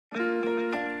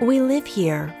We live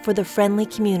here for the friendly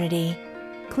community,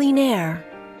 clean air,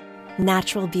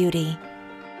 natural beauty,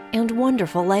 and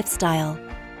wonderful lifestyle.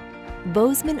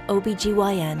 Bozeman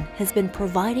OBGYN has been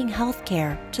providing health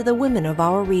care to the women of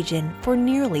our region for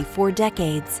nearly 4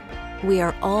 decades. We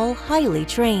are all highly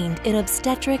trained in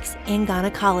obstetrics and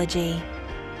gynecology.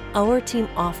 Our team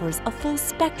offers a full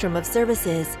spectrum of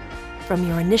services, from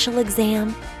your initial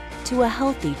exam to a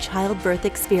healthy childbirth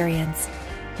experience,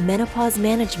 menopause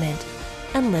management,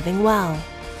 and living well.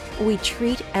 We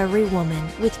treat every woman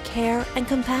with care and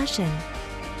compassion.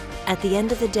 At the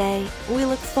end of the day, we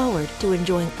look forward to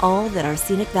enjoying all that our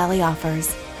scenic valley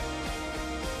offers.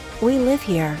 We live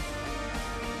here.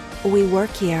 We work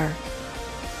here.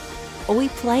 We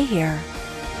play here.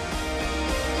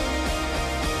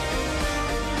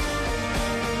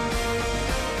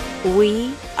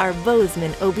 We are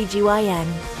Bozeman OBGYN.